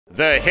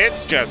The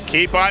hits just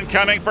keep on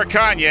coming for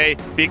Kanye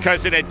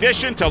because in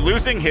addition to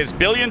losing his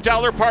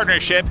billion-dollar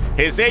partnership,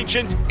 his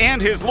agent, and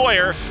his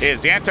lawyer,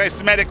 his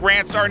anti-Semitic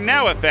rants are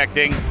now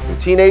affecting some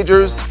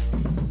teenagers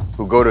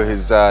who go to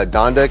his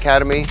Donda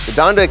Academy. The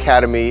Donda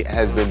Academy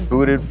has been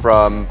booted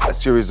from a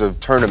series of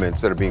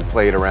tournaments that are being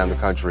played around the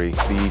country.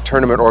 The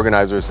tournament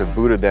organizers have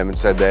booted them and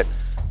said that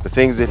the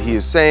things that he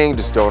is saying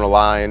just don't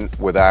align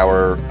with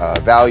our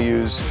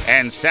values.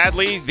 And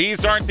sadly,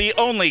 these aren't the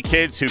only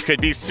kids who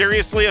could be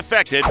seriously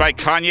affected by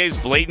Kanye's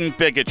blatant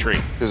bigotry.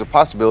 There's a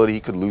possibility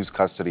he could lose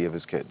custody of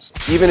his kids.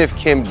 Even if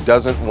Kim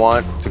doesn't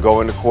want to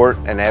go into court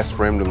and ask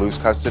for him to lose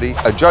custody,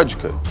 a judge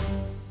could.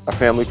 A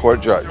family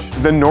court judge.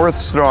 The North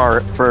Star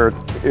for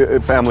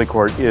family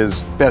court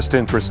is best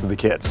interest of the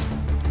kids.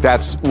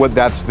 That's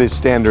the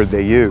standard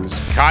they use.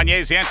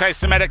 Kanye's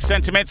anti-Semitic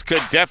sentiments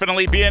could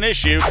definitely be an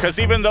issue because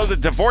even though the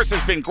divorce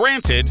has been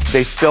granted,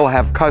 they still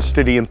have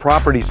custody and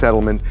property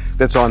settlement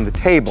that's on the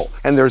table.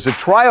 And there's a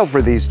trial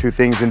for these two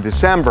things in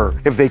December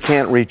if they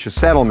can't reach a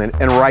settlement.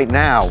 And right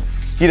now,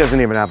 he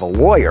doesn't even have a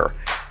lawyer.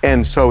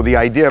 And so the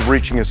idea of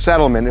reaching a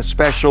settlement,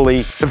 especially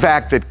the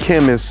fact that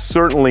Kim is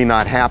certainly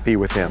not happy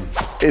with him,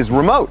 is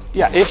remote.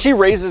 Yeah, if she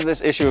raises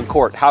this issue in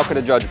court, how could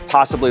a judge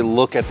possibly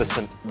look at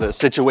the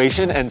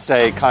situation and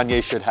say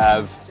Kanye should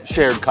have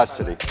shared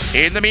custody?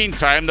 In the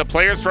meantime, the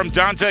players from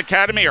Donda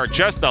Academy are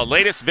just the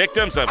latest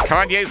victims of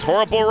Kanye's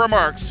horrible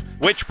remarks,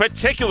 which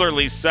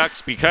particularly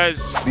sucks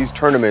because these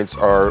tournaments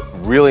are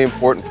really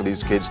important for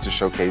these kids to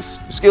showcase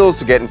skills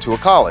to get into a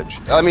college.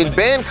 I mean,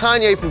 ban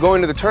Kanye from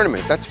going to the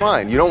tournament, that's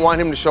fine. You don't want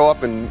him to show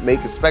up and make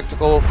a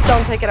spectacle.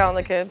 Don't take it out on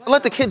the kids.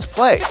 Let the kids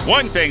play.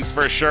 One thing's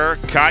for sure,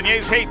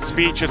 Kanye's hate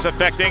speech is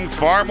affecting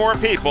far more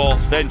people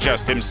than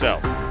just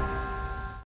himself.